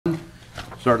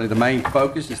Certainly the main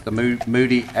focus is the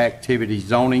Moody activity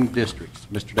zoning districts.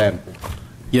 Mr. Davenport.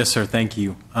 Yes, sir. Thank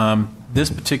you. This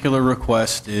particular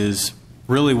request is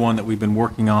really one that we've been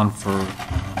working on for,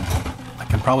 I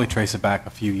can probably trace it back a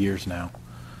few years now.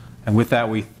 And with that,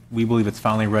 we believe it's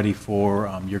finally ready for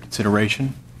your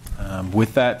consideration.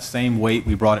 With that same weight,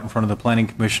 we brought it in front of the Planning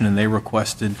Commission, and they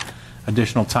requested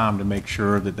additional time to make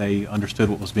sure that they understood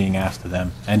what was being asked of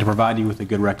them and to provide you with a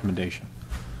good recommendation.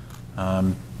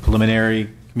 Preliminary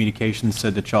communications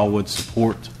said that y'all would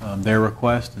support their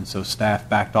request, and so staff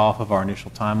backed off of our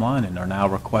initial timeline and are now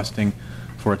requesting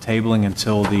for a tabling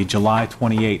until the July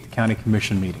 28th County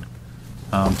Commission meeting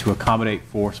to accommodate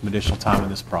for some additional time in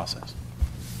this process.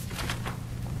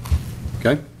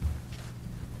 Okay.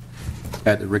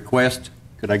 At the request,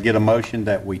 could I get a motion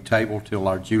that we table till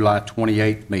our July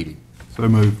 28th meeting? So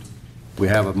moved. We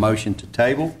have a motion to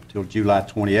table till July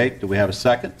 28th. Do we have a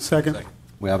second? Second.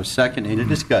 We have a second. Any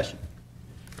discussion?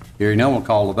 Hearing none, we'll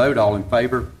call the vote. All in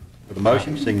favor of the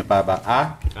motion signify by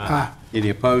aye. Aye. Any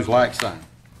opposed, like sign.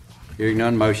 Hearing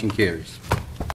none, motion carries.